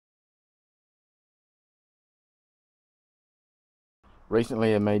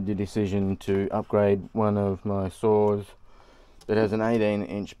Recently I made the decision to upgrade one of my saws that has an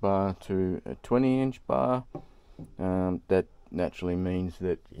 18-inch bar to a 20-inch bar. That naturally means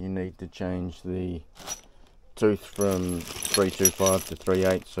that you need to change the tooth from 325 to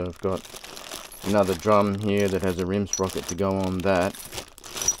 3/8. So I've got another drum here that has a rim sprocket to go on that.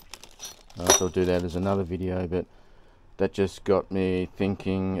 I'll do that as another video, but that just got me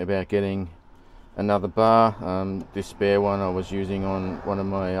thinking about getting another bar. This spare one I was using on one of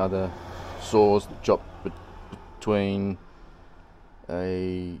my other saws, chopped between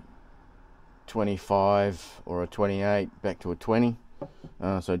a 25 or a 28 back to a 20,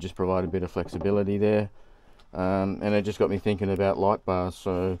 so just provide a bit of flexibility there. And it just got me thinking about light bars,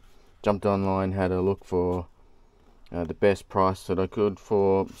 so jumped online, had a look for the best price that I could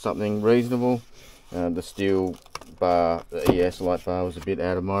for something reasonable. The STIHL bar, the ES light bar, was a bit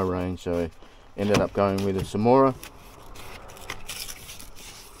out of my range, so ended up going with a Tsumura.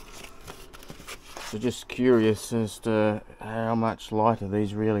 So just curious as to how much lighter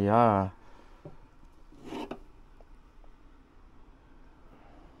these really are.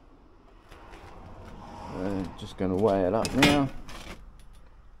 Just going to weigh it up now.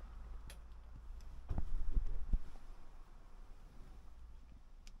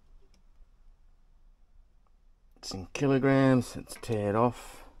 It's in kilograms. Let's tear it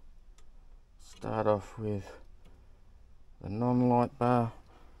off. Start off with the non-light bar.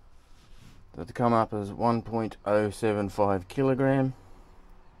 That'll come up as 1.075 kilogram.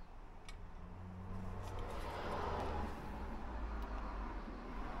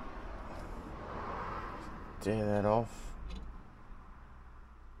 Tear that off.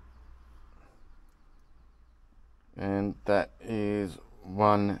 And that is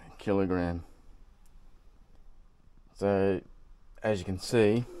 1 kilogram. So as you can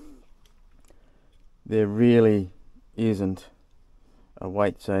see, there really isn't a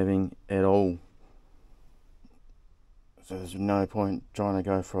weight saving at all. So there's no point trying to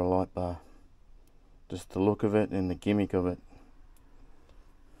go for a light bar. Just the look of it and the gimmick of it.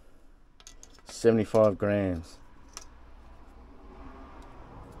 75 grams.